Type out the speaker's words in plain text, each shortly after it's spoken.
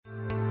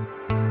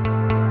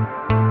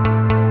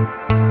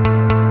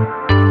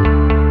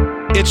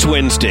It's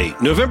Wednesday,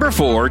 November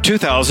 4,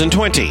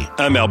 2020.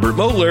 I'm Albert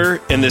Mohler,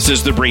 and this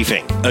is The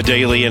Briefing, a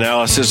daily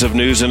analysis of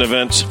news and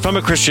events from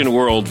a Christian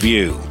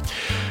worldview.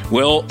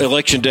 Well,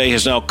 Election Day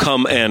has now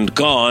come and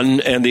gone,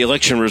 and the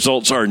election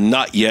results are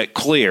not yet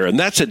clear, and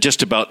that's at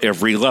just about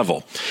every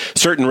level.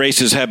 Certain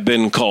races have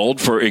been called.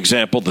 For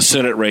example, the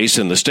Senate race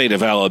in the state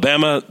of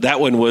Alabama, that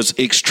one was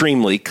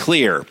extremely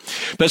clear.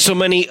 But so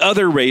many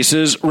other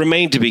races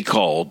remain to be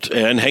called,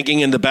 and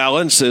hanging in the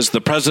balance is the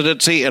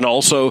presidency and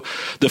also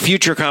the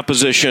future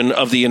composition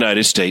of the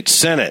United States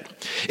Senate.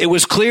 It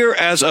was clear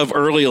as of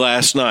early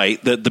last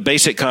night that the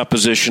basic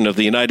composition of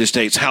the United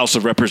States House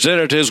of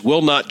Representatives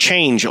will not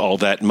change all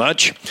that much.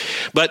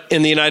 But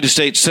in the United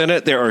States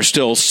Senate, there are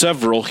still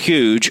several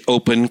huge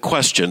open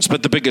questions.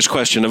 But the biggest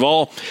question of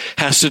all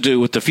has to do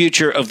with the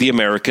future of the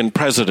American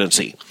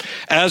presidency.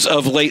 As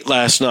of late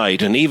last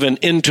night and even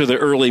into the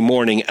early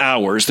morning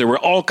hours, there were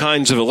all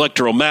kinds of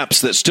electoral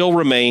maps that still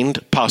remained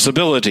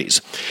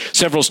possibilities.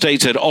 Several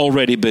states had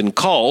already been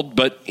called,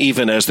 but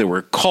even as they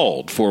were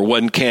called for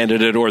one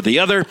candidate or the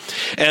other,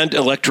 and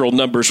electoral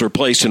numbers were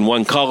placed in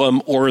one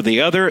column or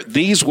the other,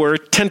 these were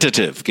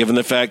tentative, given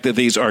the fact that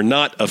these are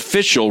not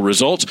official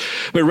results,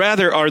 but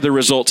rather are the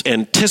results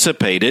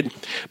anticipated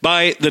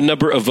by the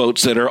number of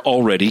votes that are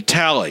already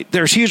tallied.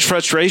 There's huge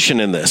frustration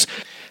in this.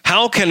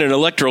 How can an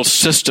electoral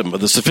system of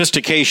the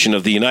sophistication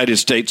of the United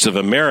States of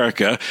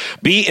America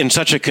be in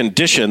such a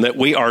condition that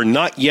we are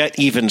not yet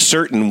even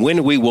certain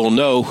when we will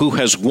know who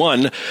has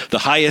won the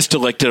highest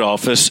elected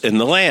office in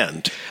the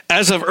land?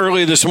 As of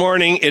early this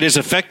morning, it is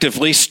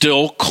effectively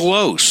still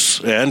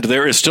close, and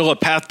there is still a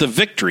path to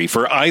victory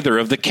for either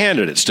of the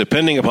candidates,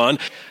 depending upon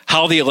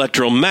how the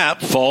electoral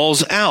map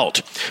falls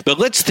out. But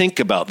let's think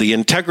about the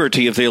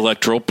integrity of the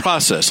electoral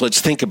process.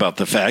 Let's think about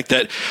the fact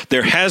that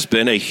there has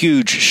been a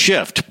huge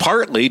shift,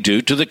 partly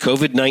due to the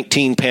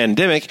COVID-19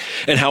 pandemic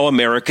and how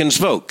Americans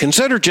vote.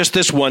 Consider just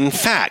this one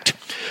fact.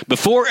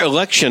 Before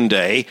Election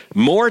Day,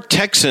 more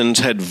Texans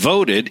had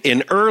voted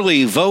in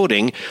early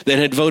voting than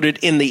had voted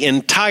in the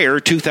entire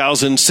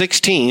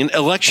 2016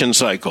 election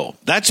cycle.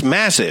 That's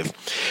massive.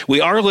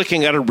 We are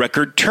looking at a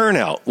record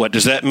turnout. What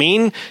does that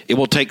mean? It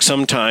will take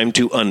some time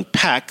to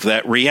unpack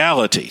that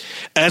reality.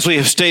 As we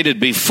have stated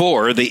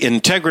before, the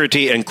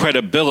integrity and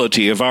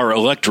credibility of our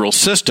electoral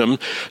system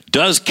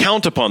does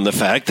count upon the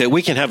fact that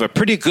we can have a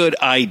pretty good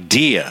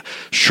idea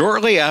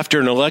shortly after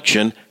an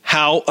election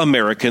how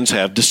Americans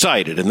have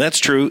decided. And that's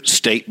true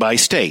state by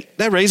state.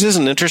 That raises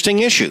an interesting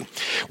issue.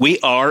 We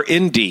are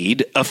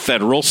indeed a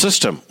federal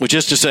system, which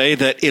is to say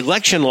that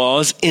election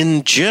laws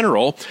in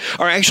general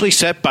are actually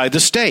set by the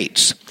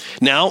states.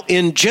 Now,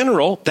 in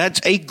general,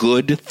 that's a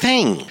good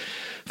thing.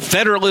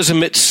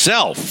 Federalism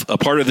itself, a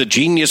part of the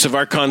genius of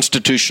our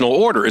constitutional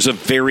order, is a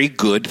very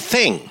good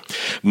thing.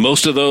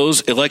 Most of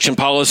those election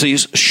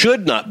policies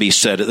should not be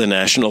set at the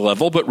national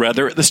level, but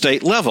rather at the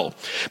state level.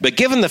 But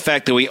given the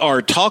fact that we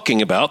are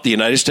talking about the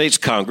United States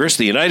Congress,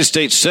 the United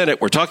States Senate,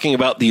 we're talking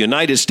about the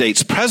United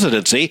States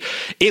presidency,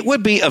 it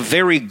would be a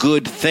very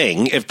good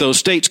thing if those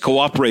states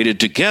cooperated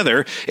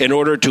together in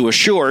order to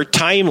assure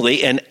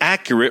timely and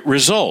accurate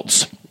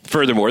results.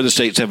 Furthermore, the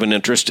states have an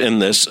interest in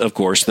this, of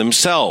course,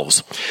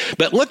 themselves.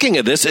 But looking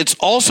at this, it's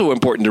also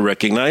important to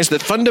recognize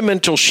that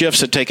fundamental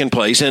shifts have taken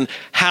place in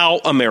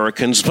how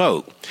Americans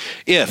vote.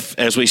 If,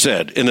 as we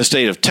said, in the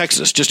state of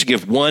Texas, just to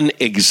give one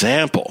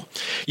example,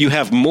 you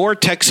have more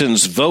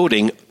Texans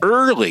voting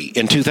early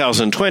in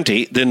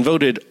 2020 than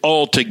voted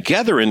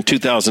altogether in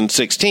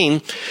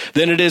 2016,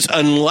 then it is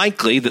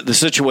unlikely that the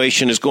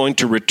situation is going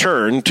to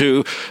return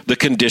to the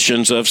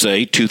conditions of,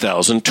 say,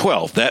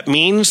 2012. That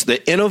means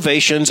that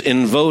innovations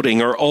in voting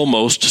are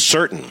almost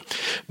certain.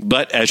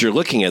 But as you're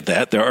looking at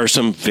that, there are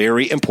some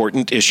very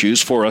important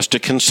issues for us to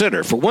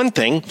consider. For one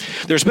thing,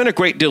 there's been a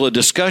great deal of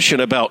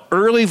discussion about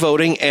early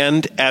voting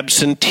and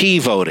absentee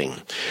voting.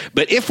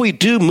 But if we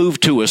do move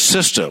to a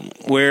system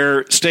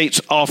where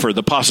states offer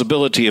the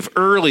possibility of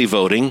early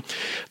voting,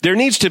 there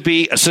needs to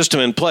be a system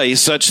in place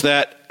such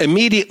that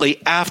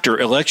immediately after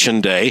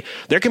Election Day,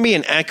 there can be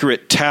an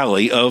accurate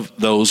tally of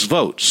those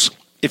votes.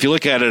 If you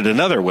look at it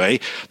another way,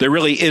 there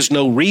really is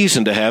no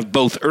reason to have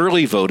both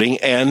early voting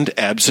and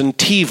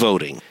absentee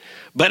voting.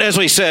 But as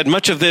we said,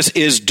 much of this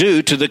is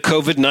due to the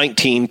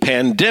COVID-19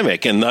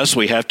 pandemic, and thus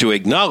we have to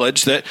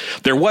acknowledge that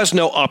there was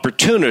no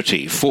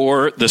opportunity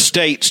for the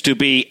states to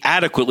be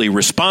adequately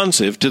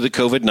responsive to the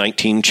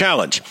COVID-19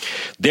 challenge.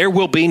 There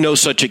will be no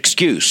such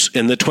excuse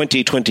in the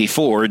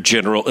 2024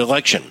 general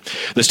election.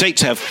 The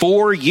states have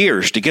 4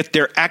 years to get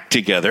their act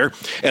together,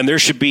 and there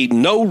should be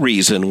no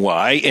reason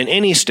why in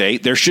any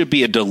state there should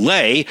be a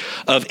delay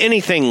of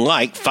anything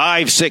like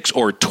 5, 6,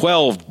 or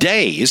 12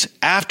 days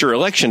after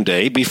Election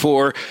Day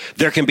before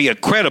there can be a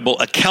credible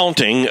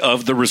accounting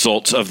of the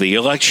results of the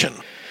election.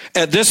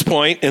 At this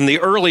point, in the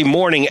early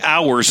morning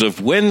hours of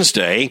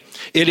Wednesday,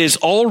 it is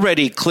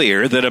already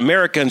clear that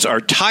Americans are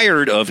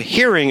tired of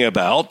hearing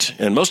about,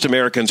 and most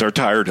Americans are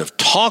tired of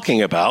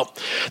talking about,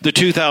 the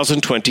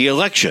 2020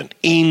 election.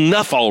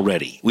 Enough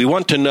already. We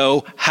want to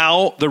know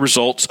how the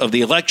results of the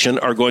election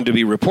are going to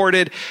be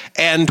reported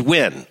and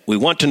when. We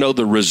want to know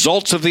the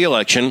results of the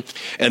election,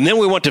 and then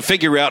we want to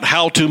figure out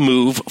how to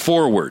move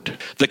forward.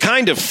 The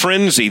kind of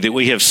frenzy that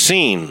we have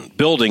seen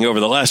building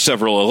over the last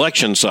several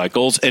election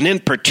cycles, and in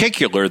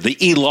particular, the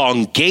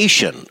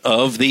elongation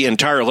of the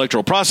entire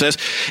electoral process,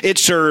 it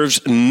serves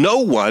no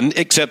one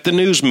except the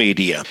news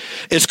media.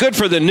 It's good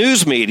for the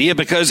news media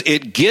because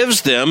it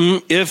gives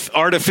them, if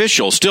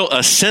artificial, still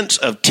a sense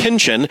of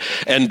tension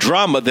and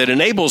drama that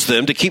enables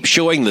them to keep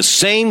showing the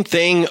same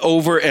thing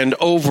over and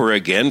over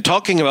again,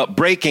 talking about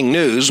breaking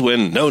news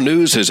when no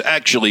news has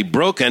actually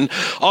broken,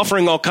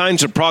 offering all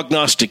kinds of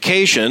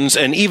prognostications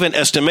and even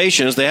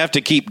estimations they have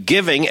to keep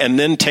giving and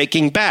then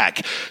taking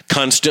back,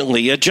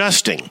 constantly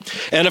adjusting.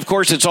 And of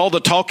course, it's all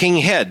the talking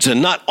heads,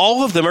 and not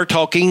all of them are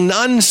talking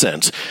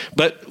nonsense.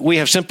 But we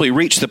have simply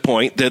reached the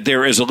point that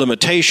there is a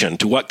limitation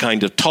to what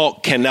kind of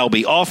talk can now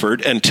be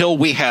offered until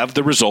we have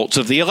the results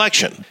of the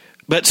election.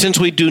 But since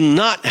we do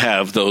not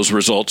have those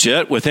results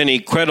yet with any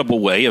credible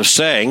way of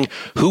saying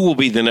who will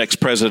be the next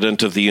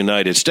president of the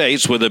United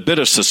States, with a bit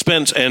of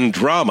suspense and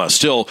drama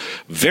still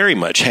very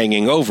much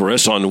hanging over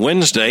us on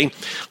Wednesday,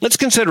 let's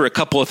consider a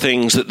couple of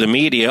things that the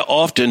media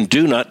often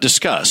do not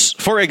discuss.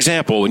 For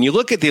example, when you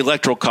look at the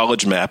Electoral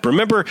College map,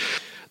 remember,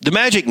 the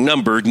magic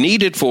number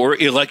needed for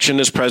election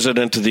as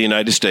president of the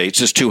United States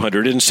is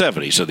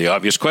 270. So the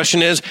obvious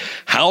question is,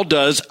 how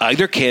does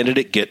either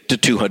candidate get to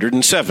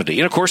 270?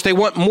 And of course, they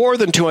want more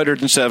than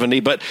 270,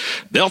 but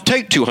they'll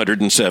take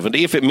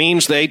 270 if it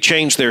means they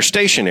change their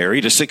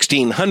stationery to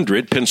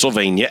 1600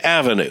 Pennsylvania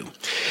Avenue.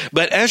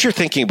 But as you're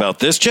thinking about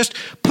this, just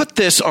put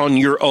this on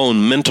your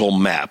own mental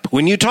map.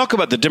 When you talk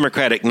about the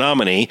Democratic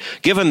nominee,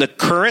 given the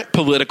current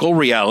political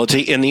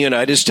reality in the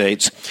United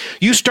States,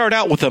 you start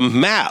out with a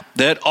map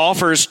that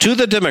offers to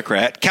the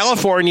Democrat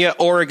California,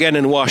 Oregon,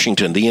 and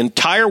Washington, the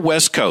entire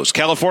West Coast.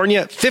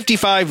 California,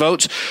 55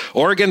 votes.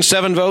 Oregon,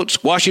 7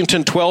 votes.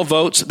 Washington, 12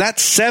 votes.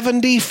 That's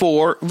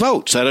 74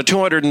 votes out of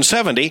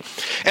 270.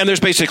 And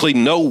there's basically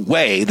no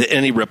way that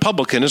any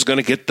Republican is going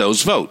to get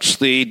those votes.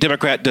 The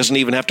Democrat doesn't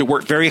even have to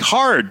work very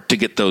hard to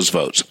get those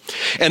votes.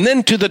 And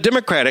then to the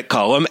Democratic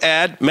column,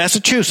 add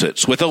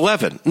Massachusetts with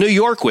 11, New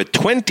York with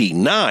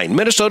 29,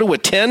 Minnesota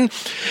with 10,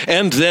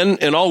 and then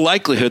in all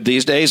likelihood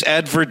these days,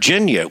 add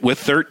Virginia with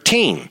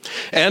 13.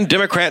 And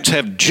Democrats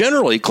have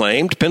generally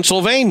claimed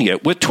Pennsylvania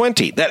with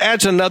 20. That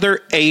adds another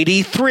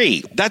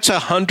 83. That's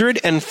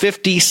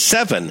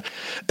 157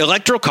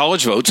 Electoral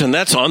College votes, and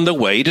that's on the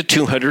way to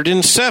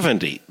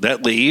 270.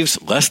 That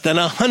leaves less than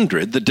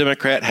 100 the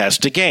Democrat has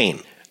to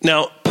gain.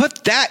 Now,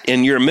 put that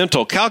in your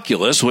mental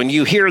calculus when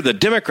you hear the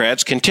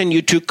Democrats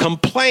continue to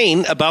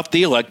complain about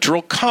the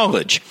Electoral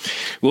College.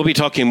 We'll be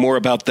talking more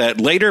about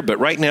that later, but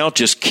right now,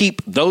 just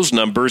keep those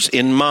numbers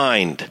in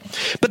mind.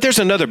 But there's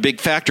another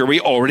big factor we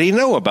already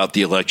know about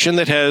the election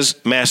that has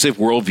massive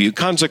worldview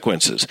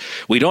consequences.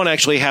 We don't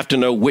actually have to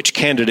know which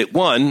candidate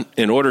won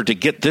in order to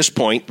get this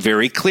point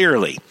very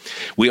clearly.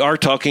 We are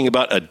talking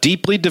about a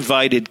deeply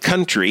divided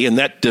country, and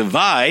that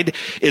divide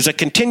is a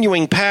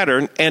continuing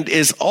pattern and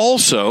is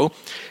also,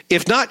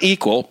 if not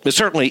equal, it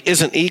certainly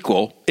isn't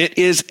equal, it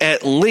is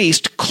at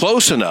least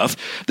close enough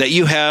that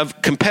you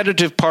have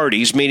competitive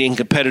parties meeting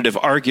competitive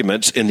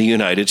arguments in the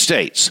United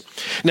States.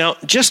 Now,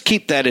 just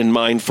keep that in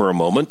mind for a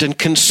moment and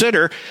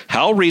consider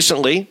how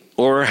recently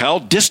or how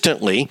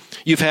distantly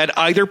you've had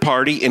either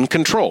party in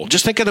control.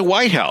 Just think of the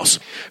White House.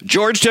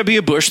 George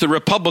W. Bush, the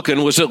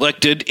Republican, was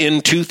elected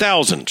in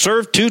 2000,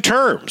 served 2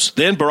 terms.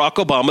 Then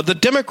Barack Obama, the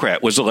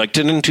Democrat, was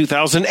elected in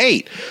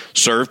 2008,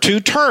 served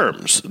 2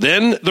 terms.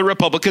 Then the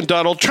Republican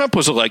Donald Trump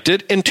was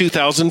elected in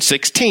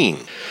 2016.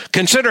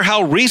 Consider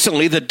how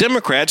recently the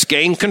Democrats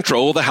gained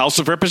control of the House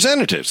of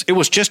Representatives. It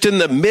was just in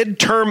the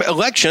midterm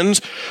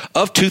elections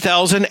of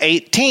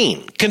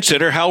 2018.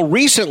 Consider how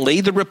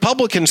recently the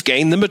Republicans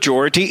gained the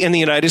majority in the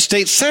United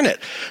States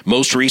Senate.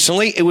 Most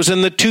recently, it was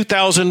in the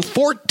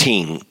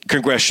 2014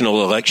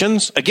 congressional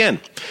elections. Again,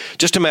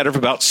 just a matter of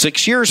about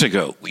 6 years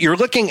ago. You're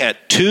looking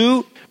at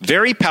 2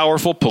 very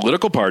powerful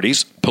political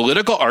parties,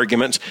 political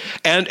arguments,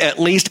 and at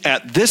least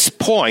at this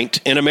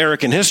point in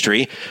American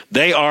history,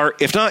 they are,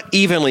 if not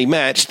evenly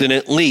matched, then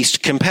at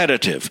least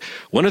competitive.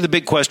 One of the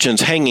big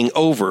questions hanging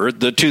over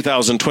the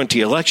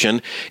 2020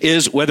 election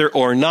is whether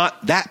or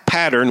not that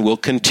pattern will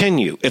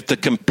continue. If the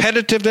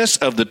competitiveness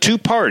of the 2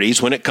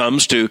 parties when it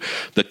comes to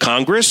the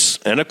Congress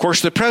and, of course,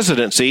 the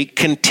presidency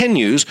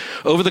continues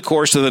over the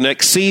course of the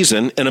next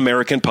season in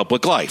American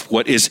public life.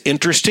 What is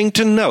interesting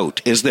to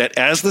note is that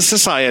as the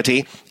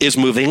society is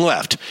moving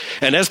left,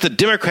 and as the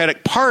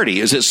Democratic Party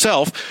is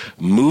itself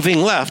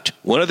moving left,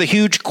 one of the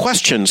huge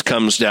questions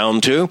comes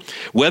down to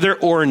whether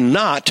or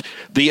not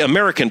the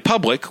American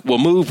public will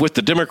move with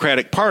the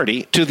Democratic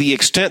Party to the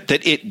extent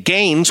that it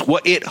gains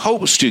what it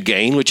hopes to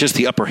gain, which is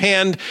the upper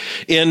hand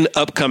in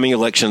upcoming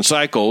election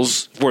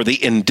cycles for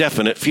the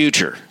indefinite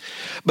future.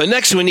 But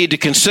next, we need to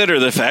consider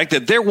the fact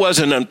that there was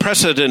an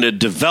unprecedented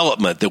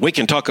development that we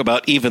can talk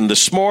about even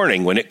this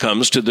morning when it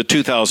comes to the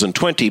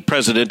 2020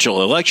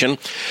 presidential election,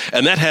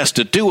 and that has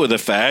to do with the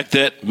fact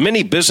that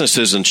many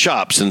businesses and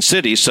shops in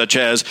cities such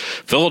as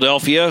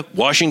Philadelphia,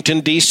 Washington,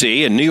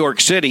 D.C., and New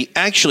York City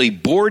actually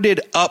boarded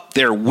up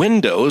their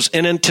windows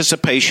in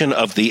anticipation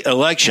of the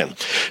election.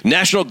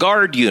 National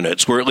Guard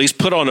units were at least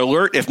put on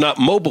alert, if not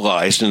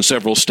mobilized in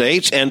several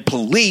states, and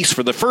police,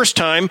 for the first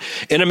time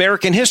in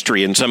American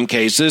history in some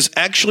cases,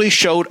 actually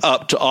showed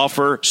up to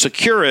offer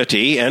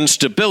security and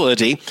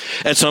stability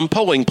at some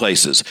polling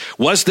places.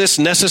 Was this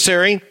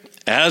necessary?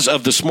 As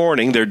of this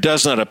morning, there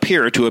does not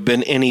appear to have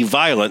been any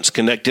violence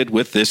connected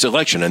with this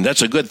election, and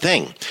that's a good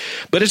thing.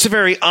 But it's a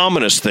very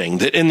ominous thing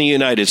that in the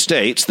United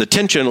States, the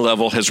tension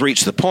level has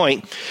reached the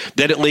point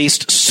that at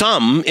least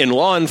some in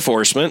law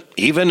enforcement,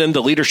 even in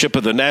the leadership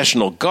of the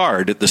National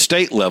Guard at the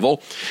state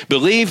level,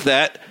 believe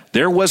that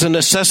there was a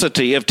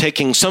necessity of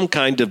taking some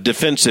kind of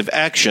defensive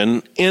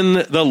action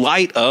in the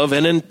light of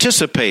an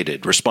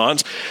anticipated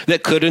response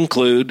that could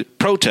include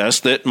protests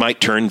that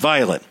might turn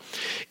violent.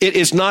 It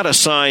is not a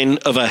sign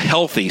of a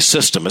healthy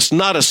system. It's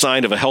not a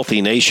sign of a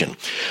healthy nation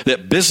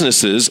that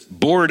businesses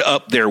board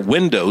up their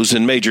windows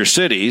in major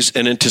cities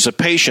in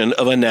anticipation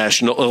of a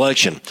national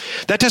election.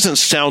 That doesn't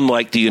sound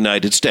like the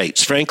United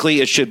States.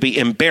 Frankly, it should be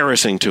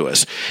embarrassing to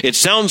us. It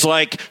sounds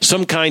like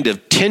some kind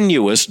of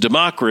tenuous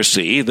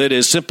democracy that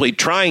is simply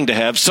trying to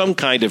have some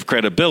kind of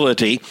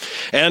credibility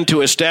and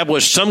to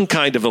establish some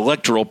kind of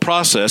electoral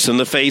process in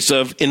the face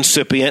of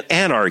incipient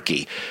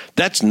anarchy.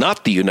 That's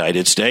not the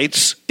United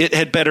States. It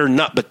had better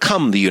not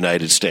become the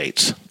United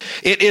States.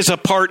 It is a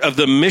part of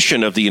the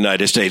mission of the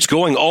United States,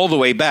 going all the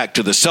way back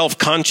to the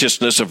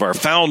self-consciousness of our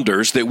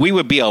founders, that we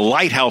would be a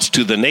lighthouse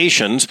to the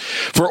nations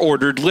for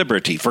ordered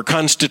liberty, for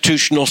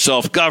constitutional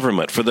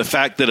self-government, for the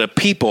fact that a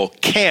people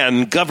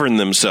can govern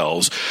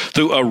themselves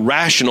through a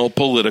rational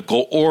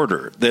political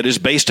order that is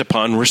based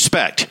upon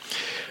respect.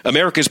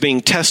 America is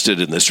being tested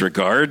in this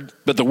regard,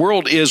 but the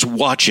world is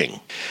watching.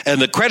 And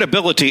the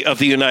credibility of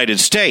the United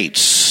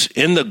States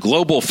in the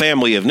global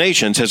family of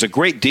nations has a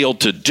great deal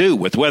to do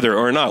with whether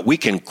or not we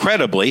can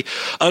credibly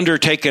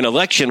undertake an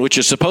election which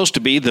is supposed to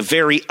be the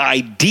very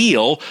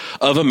ideal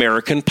of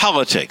American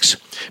politics.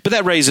 But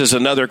that raises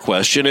another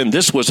question, and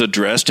this was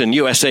addressed in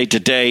USA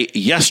Today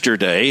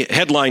yesterday.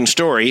 Headline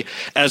story,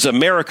 "As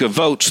America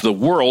Votes, the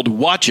World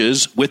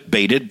Watches with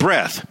Bated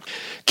Breath."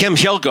 Kim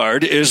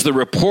Hjelgaard is the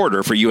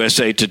reporter for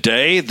USA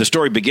Today. The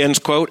story begins,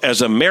 quote,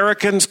 "As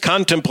Americans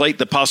contemplate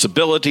the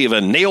possibility of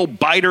a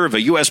nail-biter of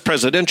a U.S.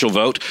 presidential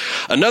vote,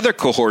 another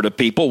cohort of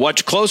people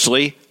watch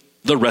closely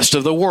the rest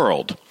of the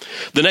world."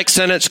 The next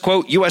sentence,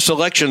 quote, "U.S.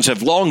 elections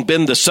have long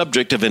been the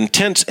subject of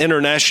intense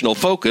international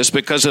focus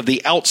because of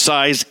the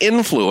outsized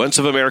influence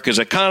of America's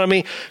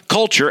economy,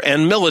 culture,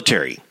 and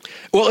military."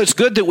 Well, it's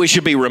good that we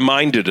should be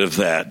reminded of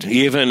that,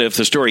 even if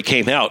the story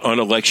came out on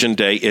Election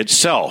Day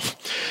itself.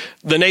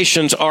 The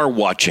nations are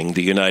watching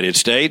the United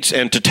States,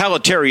 and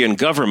totalitarian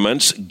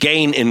governments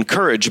gain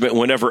encouragement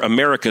whenever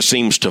America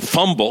seems to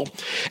fumble,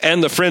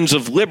 and the Friends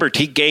of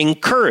Liberty gain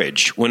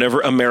courage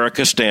whenever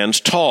America stands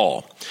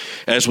tall.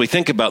 As we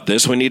think about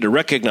this, we need to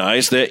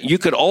recognize that you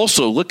could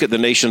also look at the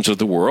nations of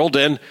the world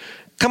and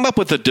come up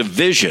with a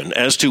division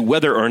as to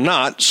whether or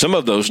not some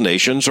of those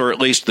nations, or at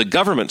least the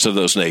governments of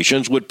those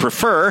nations, would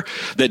prefer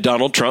that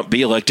Donald Trump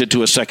be elected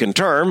to a second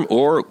term,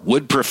 or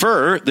would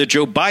prefer that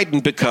Joe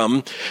Biden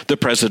become the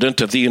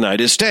president of the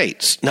United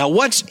States. Now,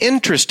 what's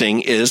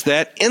interesting is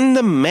that in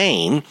the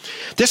main,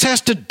 this has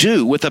to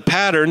do with a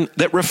pattern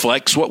that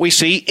reflects what we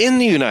see in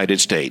the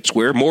United States,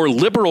 where more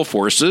liberal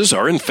forces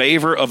are in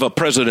favor of a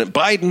President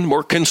Biden,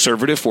 more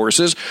conservative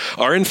forces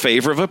are in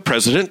favor of a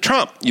President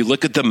Trump. You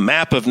look at the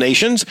map of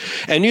nations,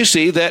 and you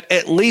see that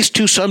at least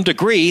to some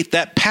degree,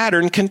 that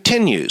pattern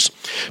continues.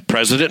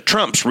 President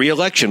Trump's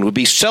reelection would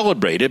be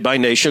celebrated by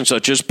nations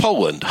such as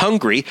Poland,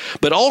 Hungary,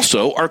 but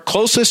also our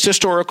closest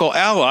historical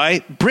ally,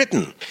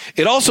 Britain.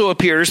 It also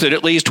appears that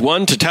at least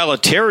one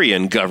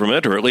totalitarian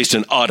government, or at least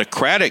an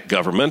autocratic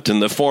government in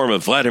the form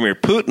of Vladimir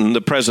Putin, the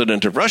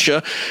president of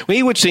Russia,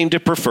 he would seem to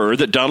prefer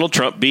that Donald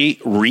Trump be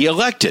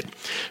reelected.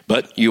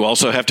 But you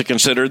also have to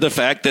consider the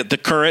fact that the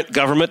current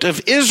government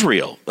of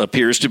Israel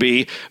appears to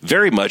be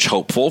very much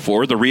hopeful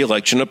for the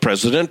reelection of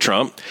President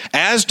Trump,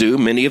 as do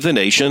many of the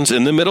nations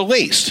in the Middle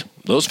East.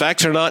 Those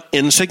facts are not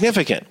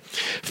insignificant.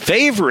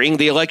 Favoring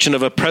the election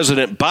of a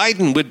President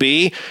Biden would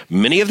be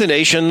many of the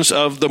nations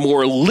of the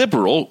more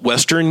liberal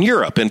Western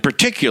Europe, in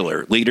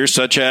particular, leaders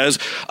such as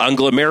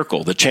Angela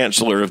Merkel, the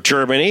Chancellor of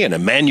Germany, and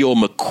Emmanuel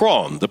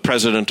Macron, the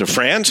President of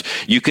France.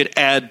 You could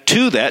add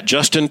to that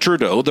Justin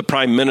Trudeau, the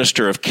Prime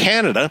Minister of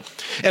Canada.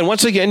 And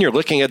once again, you're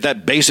looking at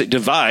that basic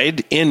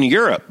divide in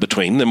Europe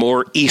between the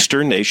more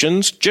Eastern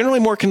nations, generally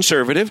more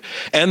conservative,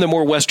 and the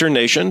more Western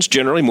nations,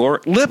 generally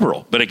more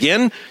liberal. But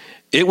again,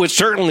 It would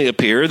certainly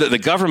appear that the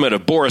government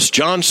of Boris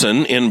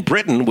Johnson in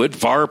Britain would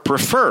far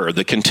prefer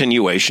the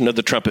continuation of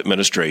the Trump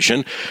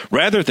administration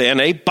rather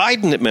than a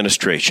Biden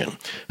administration.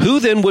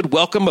 Who then would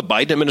welcome a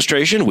Biden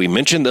administration? We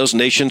mentioned those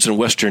nations in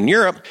Western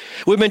Europe.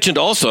 We mentioned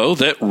also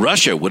that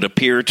Russia would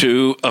appear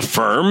to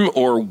affirm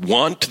or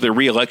want the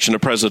reelection of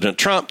President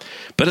Trump.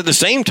 But at the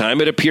same time,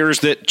 it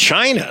appears that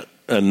China,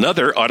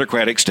 another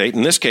autocratic state,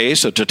 in this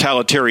case a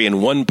totalitarian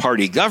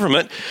one-party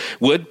government,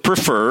 would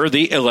prefer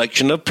the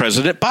election of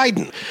President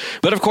Biden.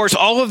 But of course,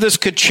 all of this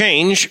could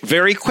change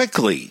very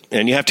quickly.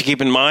 And you have to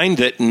keep in mind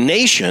that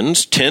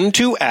nations tend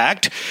to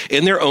act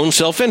in their own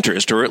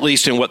self-interest, or at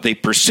least in what they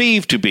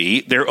perceive to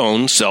be their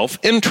own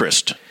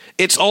self-interest.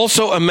 It's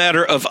also a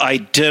matter of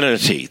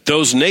identity.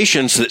 Those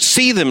nations that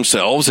see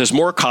themselves as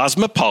more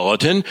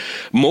cosmopolitan,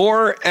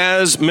 more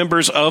as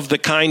members of the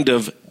kind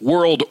of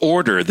world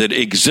order that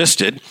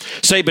existed,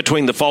 say,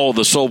 between the fall of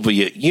the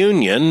Soviet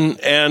Union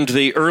and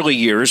the early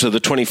years of the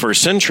 21st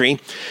century,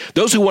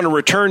 those who want to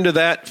return to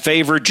that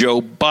favor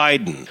Joe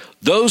Biden.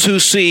 Those who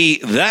see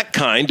that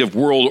kind of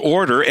world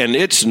order and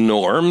its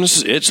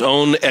norms, its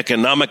own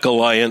economic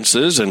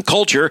alliances and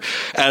culture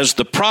as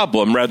the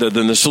problem rather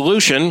than the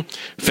solution,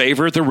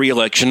 favor the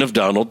reelection of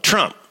Donald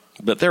Trump.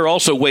 But they're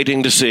also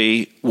waiting to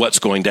see what's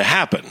going to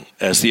happen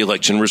as the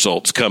election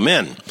results come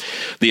in.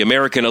 The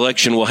American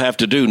election will have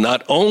to do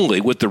not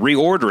only with the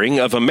reordering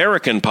of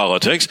American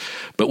politics,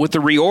 but with the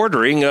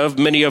reordering of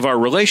many of our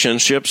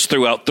relationships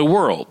throughout the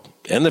world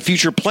and the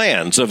future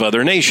plans of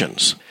other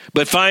nations.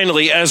 But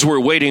finally, as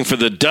we're waiting for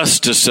the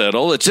dust to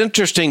settle, it's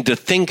interesting to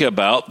think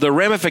about the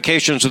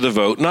ramifications of the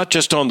vote, not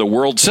just on the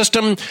world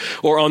system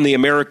or on the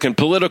American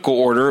political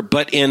order,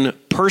 but in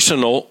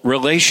personal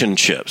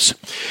relationships.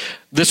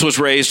 This was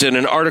raised in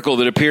an article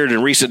that appeared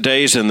in recent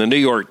days in the New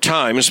York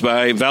Times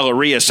by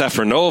Valeria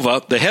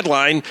Safronova. The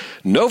headline,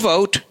 "No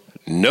Vote,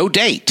 No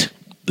Date."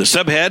 The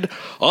subhead,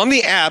 "On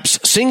the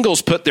apps,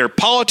 singles put their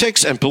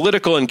politics and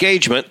political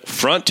engagement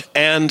front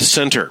and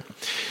center."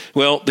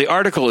 Well, the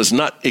article is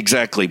not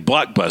exactly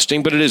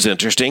blockbusting, but it is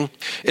interesting.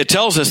 It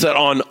tells us that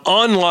on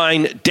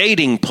online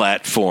dating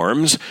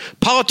platforms,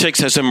 politics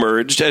has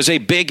emerged as a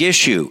big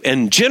issue,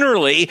 and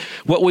generally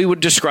what we would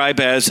describe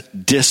as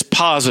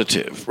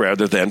dispositive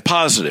rather than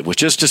positive,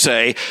 which is to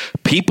say,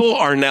 people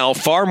are now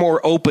far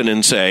more open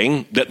in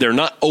saying that they're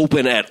not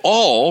open at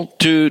all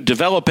to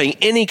developing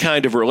any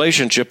kind of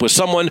relationship with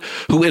someone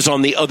who is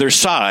on the other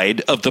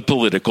side of the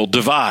political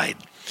divide.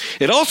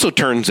 It also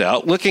turns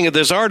out, looking at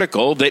this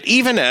article, that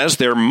even as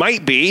there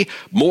might be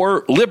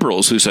more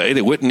liberals who say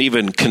they wouldn't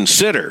even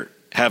consider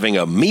having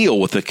a meal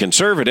with a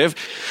conservative,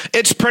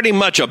 it's pretty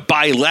much a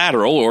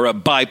bilateral or a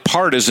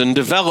bipartisan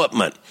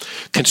development.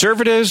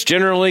 Conservatives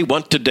generally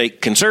want to date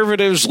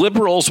conservatives.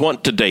 Liberals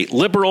want to date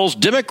liberals.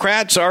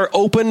 Democrats are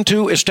open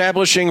to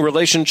establishing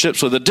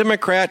relationships with a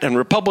Democrat and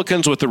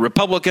Republicans with a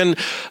Republican,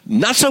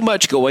 not so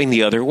much going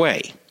the other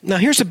way. Now,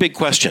 here's a big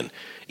question.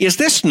 Is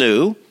this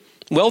new?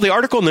 Well, the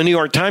article in the New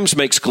York Times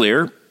makes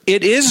clear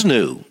it is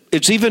new.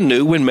 It's even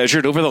new when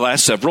measured over the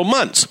last several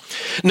months.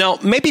 Now,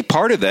 maybe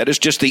part of that is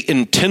just the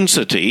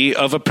intensity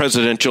of a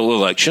presidential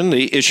election,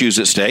 the issues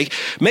at stake.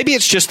 Maybe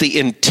it's just the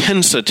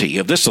intensity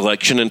of this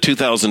election in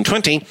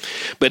 2020.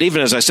 But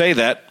even as I say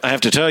that, I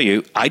have to tell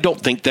you, I don't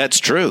think that's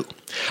true.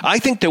 I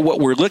think that what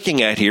we're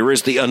looking at here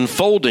is the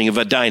unfolding of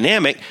a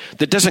dynamic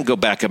that doesn't go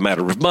back a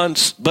matter of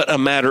months, but a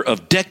matter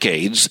of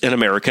decades in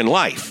American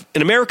life,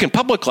 in American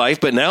public life,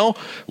 but now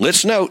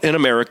let's note in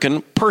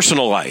American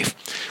personal life.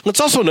 Let's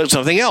also note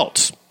something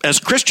else. As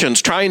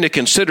Christians trying to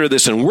consider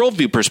this in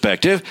worldview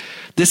perspective,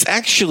 this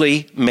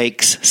actually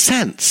makes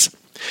sense.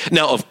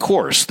 Now, of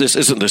course, this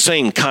isn't the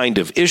same kind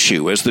of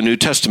issue as the New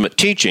Testament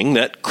teaching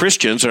that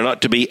Christians are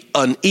not to be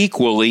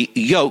unequally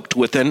yoked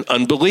with an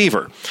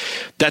unbeliever.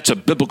 That's a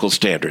biblical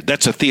standard.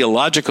 That's a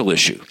theological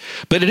issue.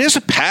 But it is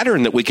a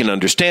pattern that we can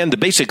understand. The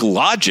basic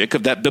logic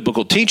of that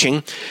biblical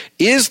teaching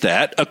is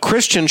that a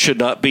Christian should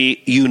not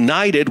be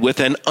united with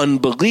an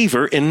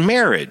unbeliever in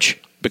marriage,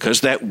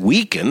 because that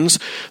weakens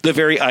the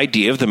very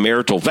idea of the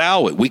marital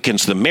vow. It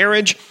weakens the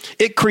marriage.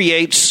 It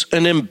creates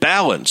an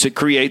imbalance. It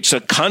creates a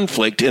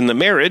conflict in the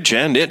marriage,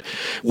 and it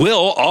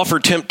will offer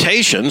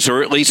temptations,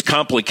 or at least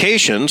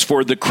complications,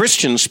 for the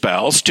Christian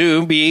spouse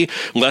to be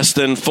less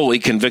than fully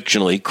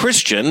convictionally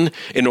Christian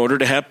in order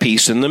to have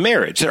peace in the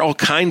marriage. There are all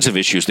kinds of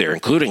issues there,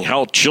 including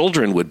how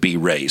children would be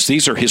raised.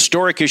 These are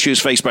historic issues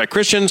faced by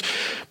Christians,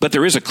 but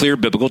there is a clear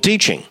biblical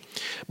teaching.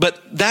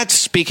 But that's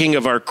speaking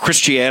of our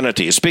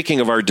Christianity, speaking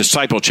of our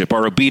discipleship,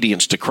 our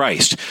obedience to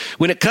Christ.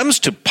 When it comes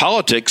to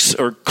politics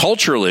or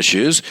cultural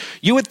issues,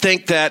 you would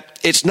think that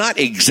it's not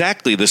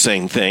exactly the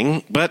same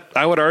thing, but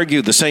I would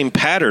argue the same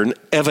pattern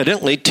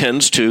evidently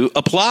tends to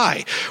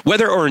apply.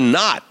 Whether or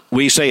not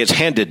we say it's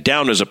handed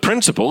down as a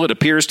principle, it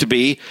appears to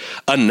be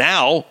a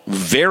now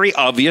very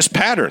obvious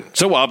pattern.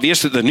 So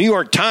obvious that the New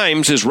York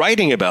Times is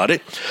writing about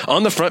it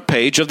on the front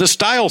page of the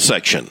style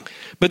section.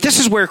 But this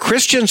is where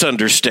Christians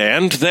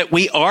understand that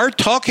we are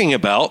talking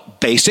about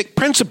basic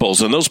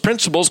principles, and those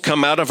principles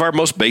come out of our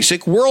most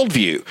basic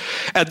worldview.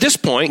 At this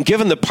point,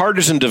 given the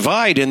partisan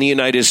divide in the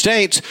United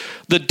States,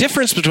 the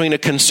difference between a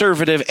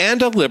conservative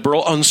and a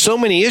liberal on so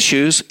many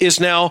issues is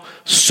now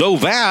so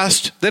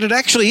vast that it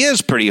actually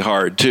is pretty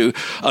hard to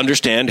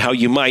understand how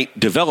you might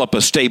develop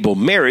a stable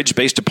marriage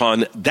based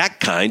upon that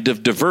kind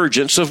of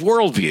divergence of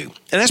worldview.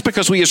 And that's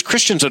because we as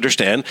Christians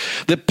understand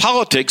that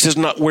politics is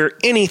not where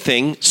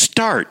anything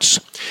starts.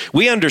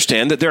 We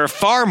understand that there are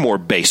far more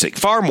basic,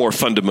 far more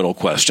fundamental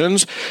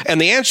questions, and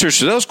the answers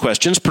to those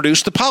questions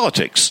produce the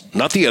politics,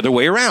 not the other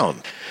way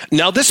around.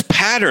 Now, this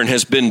pattern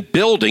has been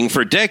building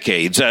for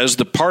decades as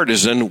the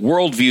partisan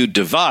worldview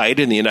divide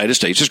in the United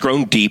States has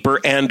grown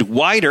deeper and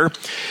wider.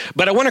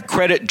 But I want to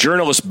credit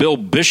journalist Bill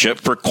Bishop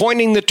for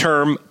coining the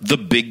term the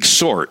big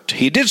sort.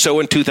 He did so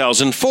in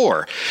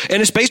 2004,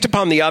 and it's based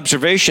upon the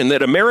observation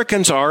that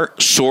Americans are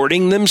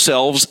sorting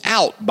themselves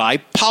out by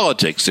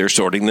politics. They're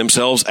sorting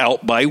themselves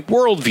out by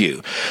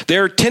worldview.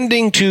 They're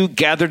tending to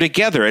gather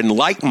together in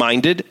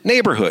like-minded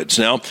neighborhoods.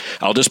 Now,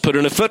 I'll just put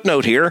in a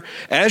footnote here.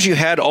 As you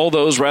had all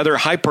those rather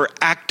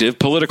hyperactive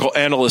political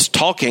analysts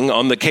talking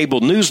on the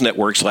cable news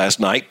networks last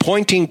night,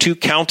 pointing to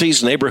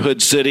counties,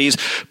 neighborhoods, cities,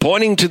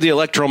 pointing to the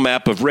electoral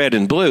map of red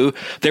and blue,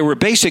 they were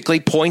basically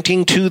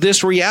pointing to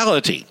this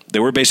reality. They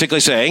were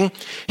basically saying,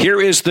 here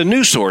is the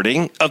new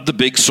sorting of the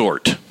big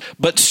sort.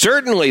 But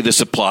certainly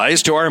this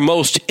applies to our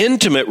most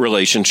intimate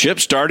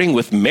relationships, starting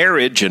with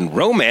marriage and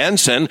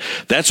romance, and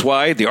that's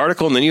why the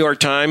article in the New York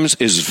Times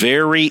is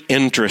very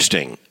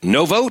interesting.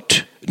 No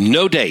vote,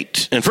 no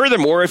date. And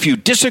furthermore, if you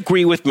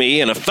disagree with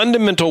me in a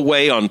fundamental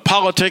way on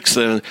politics,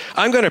 then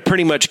I'm going to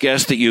pretty much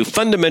guess that you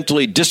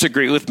fundamentally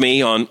disagree with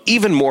me on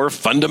even more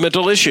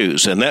fundamental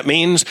issues. And that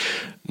means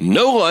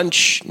no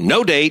lunch,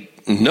 no date,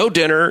 no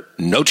dinner,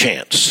 no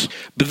chance.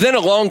 But then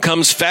along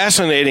comes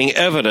fascinating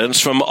evidence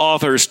from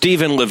authors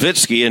Stephen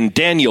Levitsky and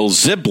Daniel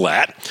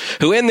Ziblatt,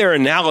 who in their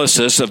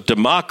analysis of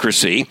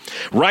democracy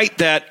write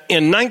that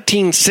in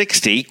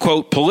 1960,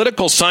 quote,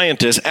 political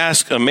scientists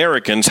asked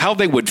Americans how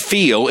they would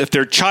feel if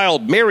their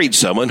child married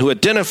someone who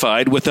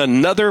identified with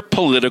another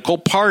political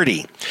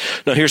party.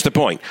 Now here's the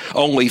point.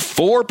 Only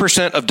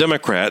 4% of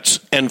Democrats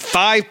and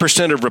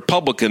 5% of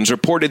Republicans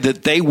reported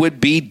that they would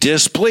be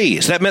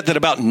displeased. That meant that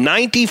about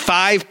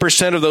 95%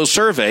 of those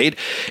surveyed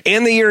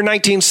in the year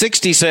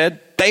 1960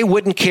 said they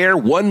wouldn't care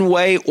one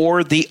way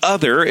or the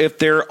other if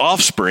their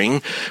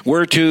offspring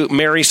were to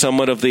marry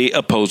someone of the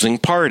opposing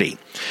party.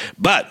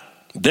 But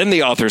then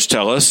the authors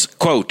tell us,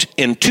 quote,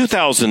 in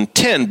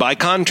 2010, by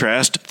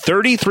contrast,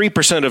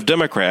 33% of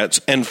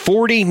Democrats and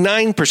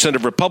 49%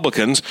 of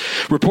Republicans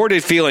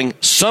reported feeling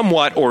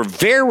somewhat or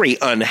very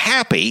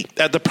unhappy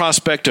at the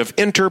prospect of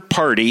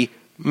inter-party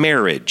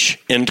marriage,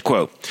 end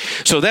quote.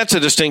 So that's a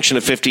distinction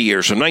of 50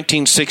 years. From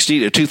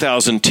 1960 to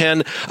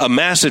 2010, a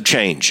massive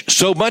change.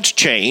 So much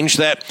change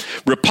that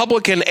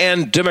Republican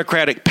and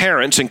Democratic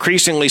parents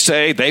increasingly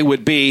say they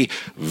would be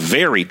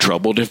very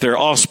troubled if their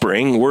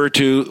offspring were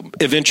to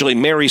eventually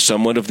marry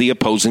someone of the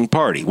opposing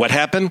party. What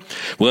happened?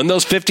 Well, in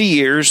those 50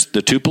 years,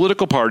 the two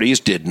political parties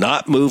did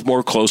not move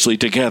more closely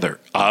together.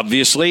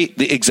 Obviously,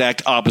 the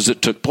exact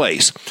opposite took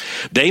place.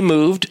 They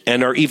moved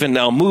and are even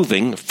now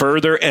moving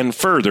further and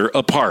further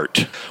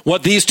apart.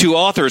 What these two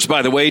authors,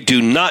 by the way,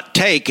 do not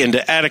take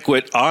into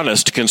adequate,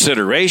 honest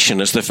consideration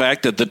is the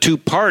fact that the two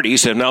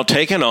parties have now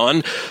taken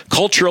on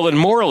cultural and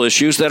moral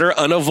issues that are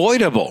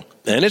unavoidable.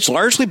 And it's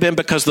largely been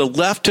because the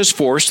left has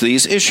forced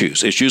these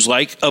issues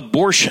like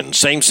abortion,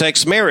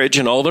 same-sex marriage,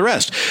 and all the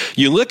rest.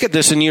 You look at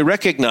this and you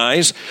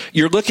recognize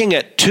you're looking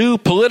at two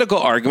political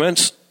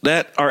arguments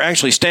that are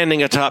actually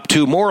standing atop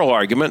two moral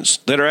arguments,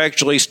 that are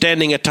actually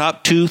standing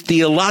atop two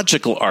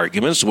theological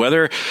arguments,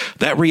 whether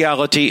that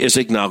reality is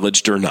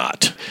acknowledged or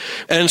not.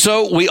 And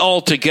so we all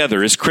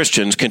together as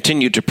Christians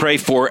continue to pray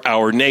for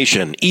our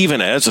nation,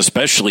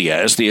 especially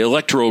as the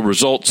electoral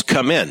results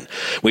come in.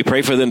 We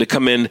pray for them to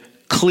come in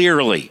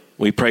clearly.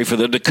 We pray for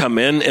them to come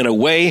in a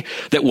way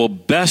that will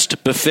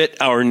best befit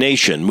our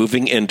nation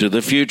moving into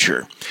the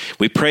future.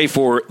 We pray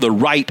for the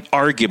right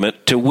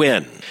argument to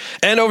win.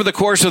 And over the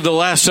course of the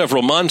last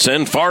several months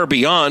and far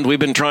beyond, we've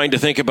been trying to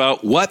think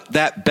about what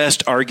that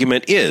best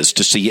argument is,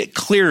 to see it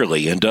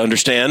clearly and to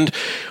understand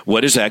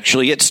what is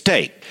actually at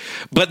stake.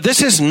 But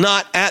this is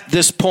not at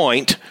this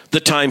point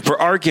the time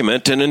for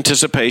argument in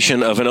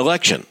anticipation of an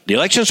election. The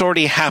election's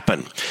already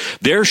happened.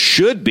 There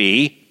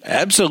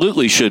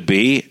absolutely should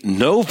be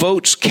no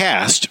votes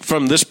cast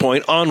from this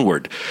point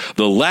onward.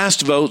 The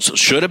last votes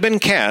should have been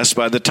cast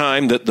by the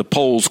time that the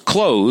polls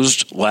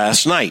closed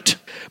last night.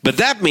 But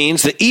that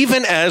means that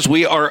even as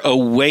we are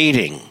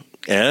awaiting,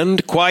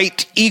 and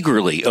quite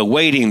eagerly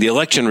awaiting the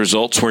election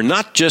results, we're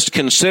not just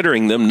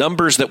considering them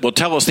numbers that will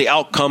tell us the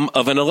outcome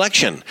of an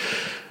election.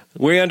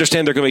 We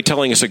understand they're going to be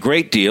telling us a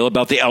great deal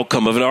about the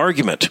outcome of an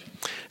argument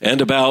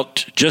and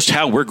about just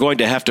how we're going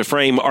to have to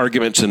frame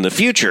arguments in the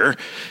future,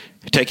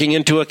 taking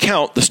into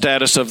account the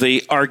status of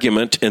the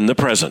argument in the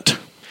present.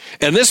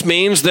 And this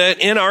means that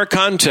in our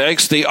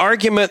context, the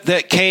argument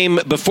that came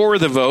before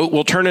the vote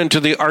will turn into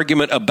the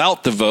argument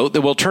about the vote,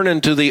 that will turn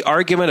into the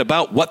argument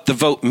about what the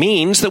vote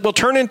means, that will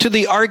turn into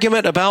the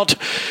argument about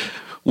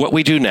what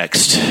we do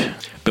next.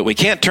 But we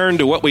can't turn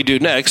to what we do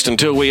next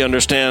until we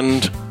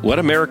understand what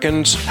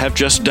Americans have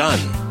just done.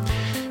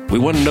 We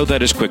want to know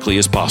that as quickly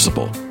as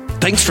possible.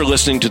 Thanks for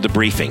listening to The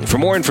Briefing. For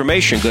more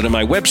information, go to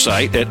my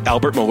website at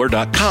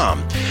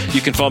albertmohler.com. You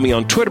can follow me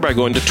on Twitter by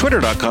going to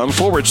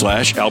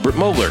twitter.com/Albert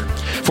Mohler.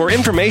 For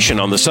information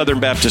on the Southern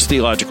Baptist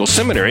Theological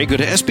Seminary, go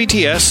to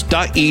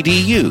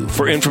sbts.edu.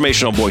 For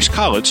information on Boyce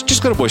College,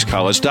 just go to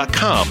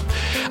boycecollege.com.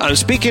 I'm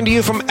speaking to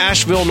you from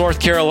Asheville, North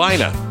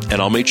Carolina,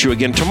 and I'll meet you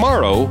again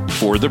tomorrow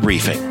for The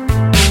Briefing.